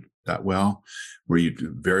implemented that well, where you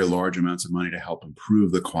do very large amounts of money to help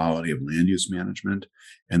improve the quality of land use management.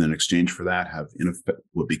 And then in exchange for that, have in effect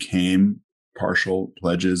what became partial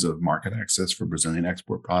pledges of market access for Brazilian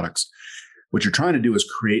export products. What you're trying to do is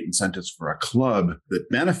create incentives for a club that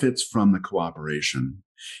benefits from the cooperation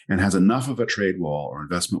and has enough of a trade wall or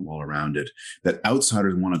investment wall around it that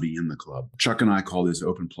outsiders want to be in the club. Chuck and I call these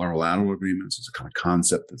open plurilateral agreements. It's a kind of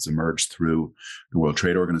concept that's emerged through the World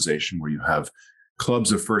Trade Organization, where you have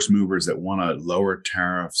clubs of first movers that want to lower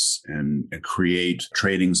tariffs and create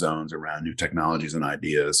trading zones around new technologies and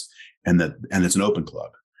ideas, and it's an open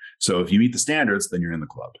club. So if you meet the standards, then you're in the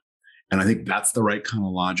club. And I think that's the right kind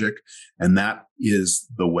of logic. And that is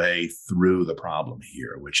the way through the problem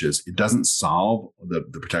here, which is it doesn't solve the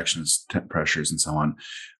protectionist pressures and so on,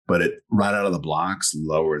 but it right out of the blocks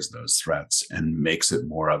lowers those threats and makes it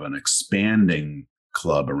more of an expanding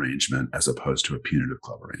club arrangement as opposed to a punitive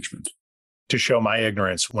club arrangement. To show my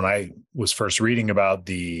ignorance, when I was first reading about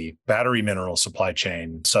the battery mineral supply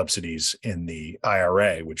chain subsidies in the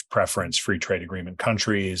IRA, which preference free trade agreement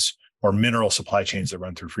countries or mineral supply chains that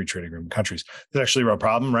run through free trade agreement countries, there's actually a real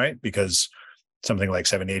problem, right? Because something like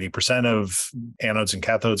 70-80% of anodes and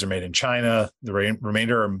cathodes are made in China. The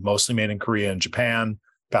remainder are mostly made in Korea and Japan,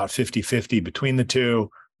 about 50-50 between the two.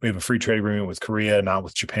 We have a free trade agreement with Korea, not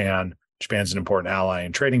with Japan. Japan's an important ally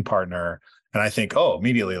and trading partner. And I think,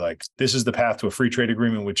 immediately, this is the path to a free trade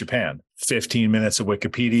agreement with Japan. 15 minutes of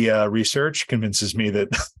Wikipedia research convinces me that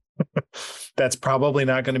that's probably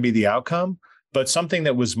not going to be the outcome, but something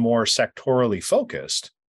that was more sectorally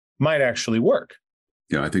focused might actually work.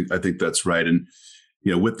 Yeah, I think that's right. And,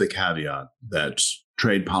 with the caveat that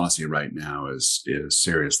trade policy right now is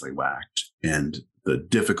seriously whacked. And the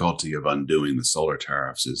difficulty of undoing the solar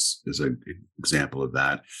tariffs is an example of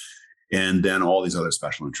that. And then all these other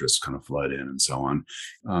special interests kind of flood in and so on.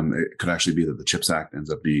 It could actually be that the CHIPS Act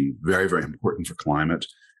ends up being very, very important for climate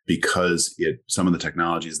because some of the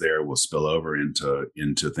technologies there will spill over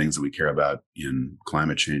into things that we care about in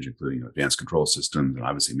climate change, including advanced control systems and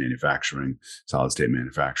obviously manufacturing, solid state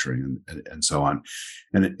manufacturing, and so on.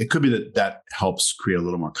 And it could be that helps create a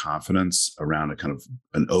little more confidence around a kind of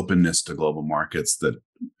an openness to global markets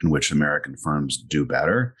in which American firms do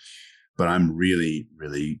better. But I'm really,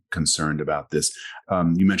 really concerned about this.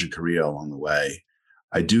 You mentioned Korea along the way.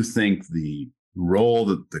 I do think the role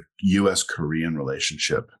that the U.S.-Korean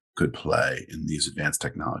relationship could play in these advanced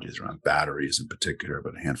technologies around batteries in particular,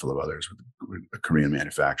 but a handful of others with Korean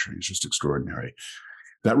manufacturing is just extraordinary.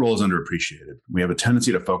 That role is underappreciated. We have a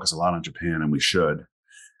tendency to focus a lot on Japan, and we should.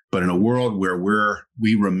 But in a world where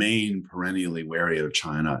we remain perennially wary of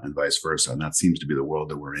China and vice versa, and that seems to be the world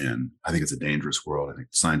that we're in, I think it's a dangerous world. I think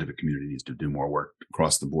the scientific community needs to do more work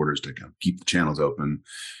across the borders to kind of keep the channels open.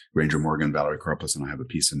 Ranger Morgan, Valerie Karpus, and I have a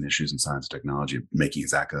piece in Issues in Science and Technology making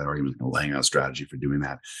exactly that argument, laying out a strategy for doing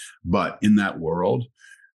that. But in that world,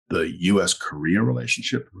 the U.S.-Korea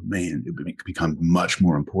relationship become much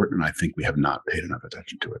more important, and I think we have not paid enough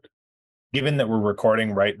attention to it. Given that we're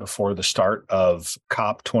recording right before the start of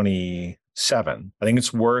COP27 COP27. I think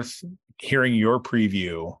it's worth hearing your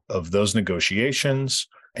preview of those negotiations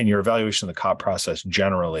and your evaluation of the COP process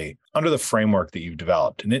generally under the framework that you've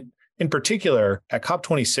developed. And in particular, at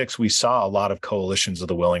COP26, we saw a lot of coalitions of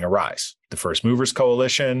the willing arise. The First Movers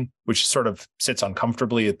Coalition, which sort of sits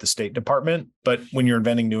uncomfortably at the State Department, but when you're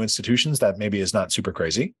inventing new institutions, that maybe is not super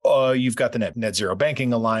crazy. You've got the Net Zero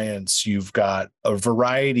Banking Alliance. You've got a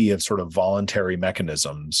variety of sort of voluntary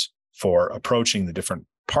mechanisms for approaching the different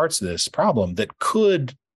parts of this problem that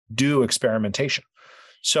could do experimentation.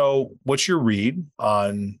 So what's your read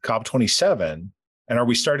on COP27? And are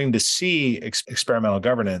we starting to see experimental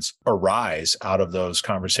governance arise out of those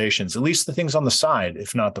conversations, at least the things on the side,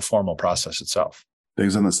 if not the formal process itself?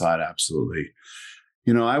 Things on the side, absolutely.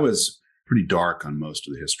 I was pretty dark on most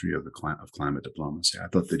of the history of climate diplomacy. I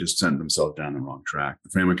thought they just sent themselves down the wrong track.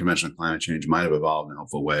 The Framework Convention on Climate Change might have evolved in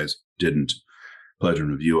helpful ways, didn't. Pledge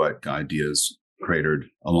and Review ideas cratered.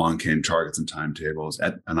 Along came targets and timetables.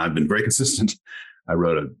 And I've been very consistent. I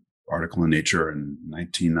wrote an article in Nature in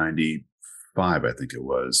 1995, I think it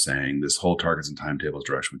was, saying this whole targets and timetables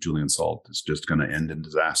direction with Julian Salt is just going to end in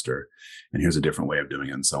disaster. And here's a different way of doing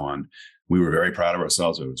it and so on. We were very proud of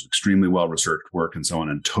ourselves. It was extremely well-researched work and so on,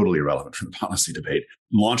 and totally irrelevant for the policy debate.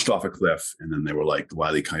 Launched off a cliff, and then they were like the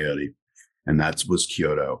Wile E. Coyote. And that was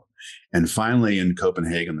Kyoto. And finally, in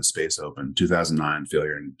Copenhagen, the Space Open, 2009,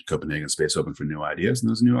 failure in Copenhagen Space Open for new ideas, and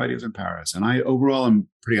those new ideas in Paris. And I overall am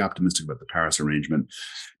pretty optimistic about the Paris arrangement,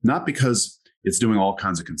 not because it's doing all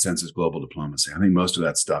kinds of consensus global diplomacy. I think most of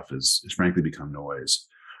that stuff is frankly become noise,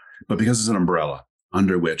 but because it's an umbrella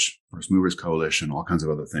under which First Movers Coalition, all kinds of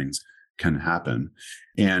other things can happen.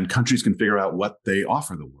 And countries can figure out what they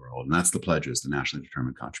offer the world. And that's the pledges, the nationally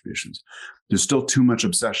determined contributions. There's still too much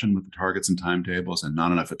obsession with the targets and timetables and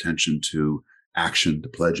not enough attention to action, to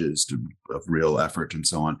pledges, of real effort and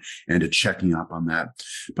so on, and to checking up on that.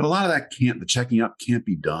 But a lot of that the checking up can't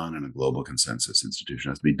be done in a global consensus institution.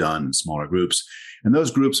 It has to be done in smaller groups. And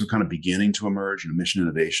those groups are kind of beginning to emerge. Mission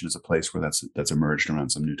Innovation is a place where that's emerged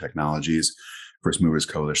around some new technologies. First Movers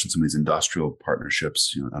Coalition, some of these industrial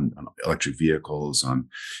partnerships, on electric vehicles, on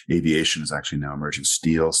aviation is actually now emerging,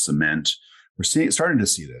 steel, cement. We're starting to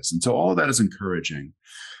see this. And so all of that is encouraging.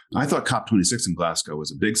 I thought COP26 in Glasgow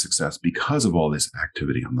was a big success because of all this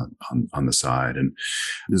activity on the side. And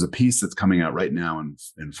there's a piece that's coming out right now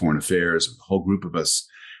in Foreign Affairs, a whole group of us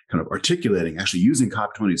kind of articulating, actually using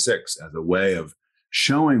COP26 as a way of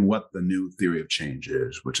showing what the new theory of change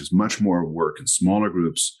is, which is much more work in smaller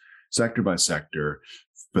groups, sector by sector,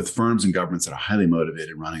 with firms and governments that are highly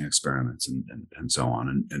motivated, running experiments and so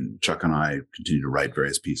on. And Chuck and I continue to write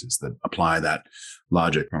various pieces that apply that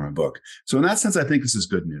logic from our book. So in that sense, I think this is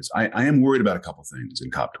good news. I am worried about a couple of things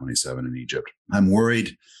in COP27 in Egypt. I'm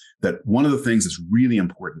worried that one of the things that's really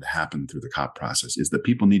important to happen through the COP process is that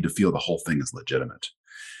people need to feel the whole thing is legitimate.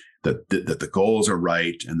 That the goals are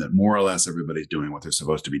right and that more or less everybody's doing what they're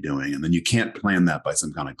supposed to be doing. And then you can't plan that by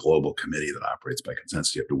some kind of global committee that operates by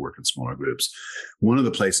consensus. You have to work in smaller groups. One of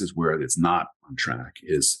the places where it's not on track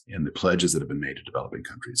is in the pledges that have been made to developing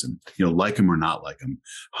countries. And, like them or not like them,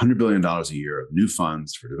 $100 billion a year of new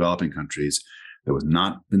funds for developing countries that was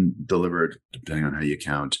not been delivered, depending on how you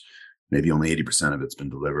count. Maybe only 80% of it's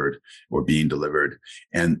been delivered or being delivered.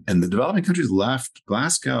 And the developing countries left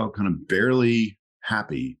Glasgow kind of barely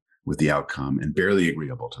happy with the outcome and barely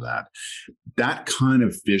agreeable to that. That kind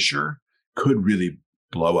of fissure could really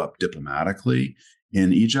blow up diplomatically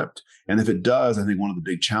in Egypt. And if it does, I think one of the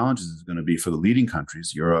big challenges is going to be for the leading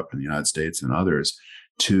countries, Europe and the United States and others,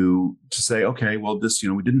 to say, okay, well, this,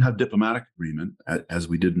 we didn't have diplomatic agreement as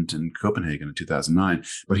we didn't in Copenhagen in 2009,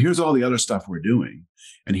 but here's all the other stuff we're doing.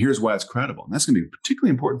 And here's why it's credible. And that's going to be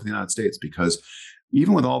particularly important for the United States because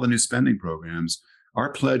even with all the new spending programs, our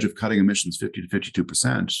pledge of cutting emissions 50 to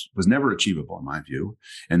 52% was never achievable, in my view.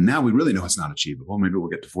 And now we really know it's not achievable. Maybe we'll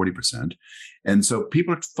get to 40%. And so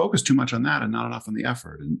people are focused too much on that and not enough on the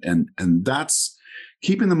effort. And that's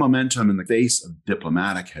keeping the momentum in the face of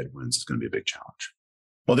diplomatic headwinds is going to be a big challenge.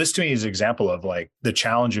 Well, this to me is an example of the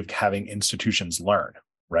challenge of having institutions learn,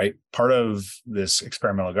 right? Part of this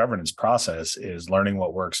experimental governance process is learning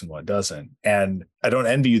what works and what doesn't. And I don't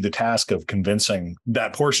envy you the task of convincing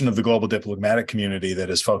that portion of the global diplomatic community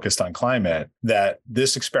that is focused on climate that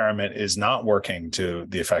this experiment is not working to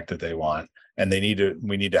the effect that they want. And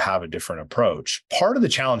we need to have a different approach. Part of the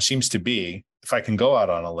challenge seems to be, if I can go out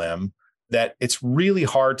on a limb, that it's really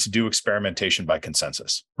hard to do experimentation by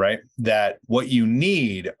consensus, right? That what you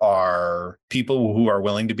need are people who are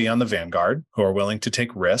willing to be on the vanguard, who are willing to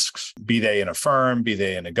take risks, be they in a firm, be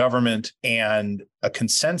they in a government. And a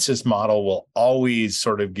consensus model will always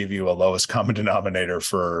sort of give you a lowest common denominator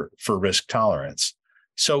for risk tolerance.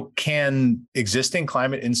 So can existing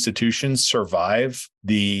climate institutions survive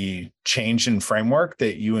the change in framework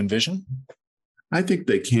that you envision? I think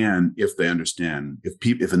they can if they understand,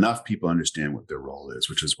 if enough people understand what their role is,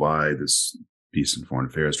 which is why this piece in Foreign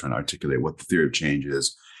Affairs is trying to articulate what the theory of change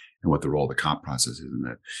is and what the role of the COP process is in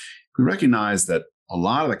that. We recognize that a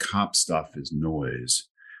lot of the COP stuff is noise,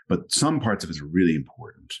 but some parts of it are really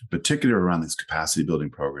important, particularly around these capacity building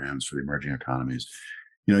programs for the emerging economies.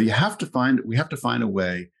 We have to find a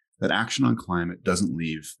way that action on climate doesn't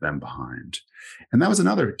leave them behind. And that was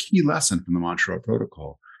another key lesson from the Montreal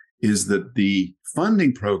Protocol, is that the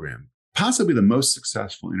funding program, possibly the most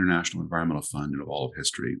successful international environmental fund in all of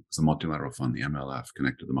history, was the multilateral fund, the MLF,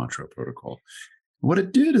 connected to the Montreal Protocol. What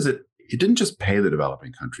it did is it didn't just pay the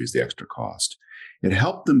developing countries the extra cost. It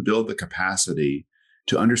helped them build the capacity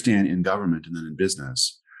to understand in government and then in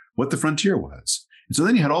business what the frontier was. And so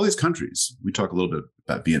then you had all these countries. We talk a little bit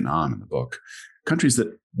about Vietnam in the book. Countries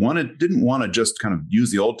that didn't want to just kind of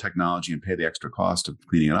use the old technology and pay the extra cost of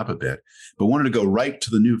cleaning it up a bit, but wanted to go right to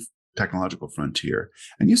the new technological frontier.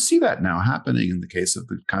 And you see that now happening in the case of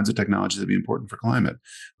the kinds of technologies that would be important for climate.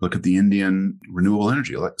 Look at the Indian renewable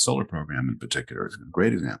energy, like solar program in particular, is a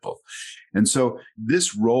great example. And so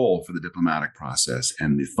this role for the diplomatic process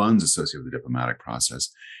and the funds associated with the diplomatic process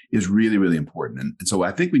is really, really important. And so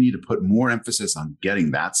I think we need to put more emphasis on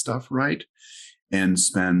getting that stuff right and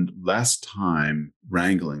spend less time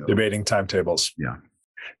wrangling. Debating timetables. Yeah.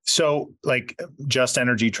 So like just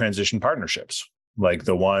energy transition partnerships, like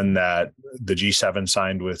the one that the G7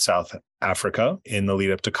 signed with South Africa in the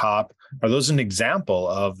lead up to COP, are those an example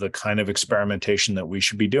of the kind of experimentation that we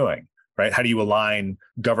should be doing, right? How do you align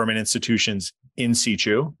government institutions in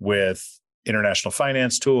situ with international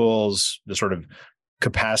finance tools, the sort of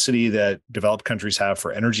capacity that developed countries have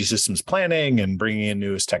for energy systems planning and bringing in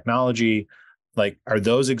newest technology? Like, are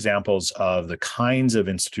those examples of the kinds of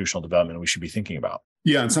institutional development we should be thinking about?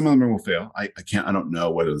 Yeah, and some of them will fail. I don't know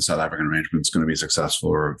whether the South African arrangement is going to be successful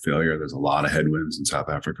or a failure. There's a lot of headwinds in South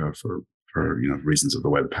Africa for reasons of the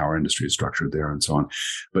way the power industry is structured there and so on.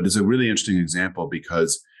 But it's a really interesting example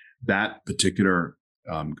because that particular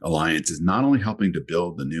alliance is not only helping to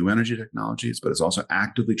build the new energy technologies, but it's also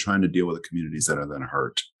actively trying to deal with the communities that are then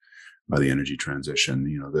hurt by the energy transition.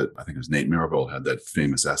 That I think it was Nate Marable had that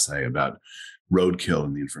famous essay about roadkill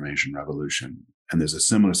in the information revolution. And there's a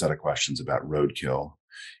similar set of questions about roadkill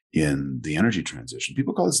in the energy transition.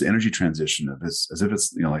 People call this the energy transition as if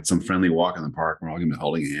it's like some friendly walk in the park. We're all going to be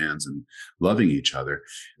holding hands and loving each other.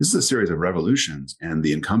 This is a series of revolutions, and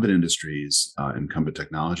the incumbent industries, incumbent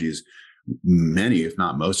technologies, many, if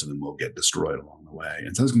not most of them, will get destroyed along the way.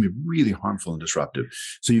 And so it's going to be really harmful and disruptive.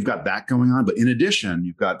 So you've got that going on. But in addition,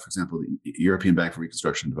 you've got, for example, the European Bank for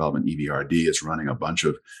Reconstruction and Development, EBRD, is running a bunch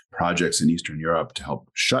of projects in Eastern Europe to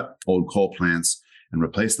help shut old coal plants and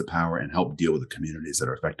replace the power and help deal with the communities that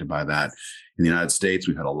are affected by that. In the United States,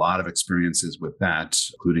 we've had a lot of experiences with that,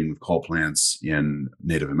 including with coal plants in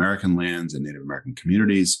Native American lands and Native American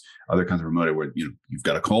communities, other kinds of remote where you've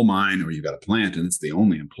got a coal mine or you've got a plant and it's the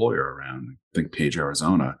only employer around. I think Page,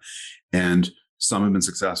 Arizona. And some have been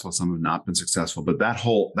successful, some have not been successful. But that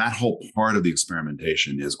whole part of the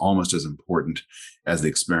experimentation is almost as important as the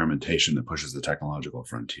experimentation that pushes the technological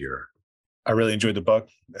frontier. I really enjoyed the book.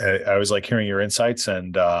 I always like hearing your insights,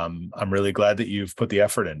 and I'm really glad that you've put the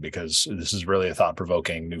effort in, because this is really a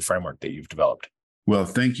thought-provoking new framework that you've developed. Well,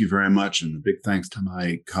 thank you very much. And a big thanks to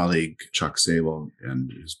my colleague, Chuck Sable,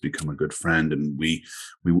 and who's become a good friend. And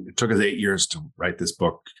it took us 8 years to write this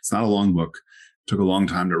book. It's not a long book. It took a long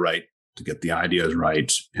time to write, to get the ideas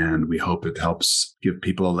right. And we hope it helps give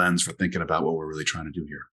people a lens for thinking about what we're really trying to do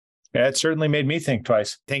here. Yeah, it certainly made me think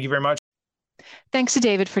twice. Thank you very much. Thanks to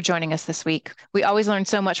David for joining us this week. We always learn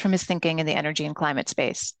so much from his thinking in the energy and climate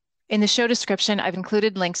space. In the show description, I've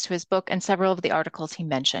included links to his book and several of the articles he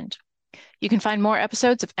mentioned. You can find more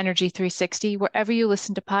episodes of Energy 360 wherever you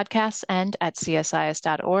listen to podcasts and at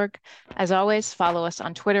csis.org. As always, follow us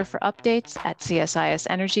on Twitter for updates at CSIS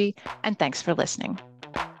Energy, and thanks for listening.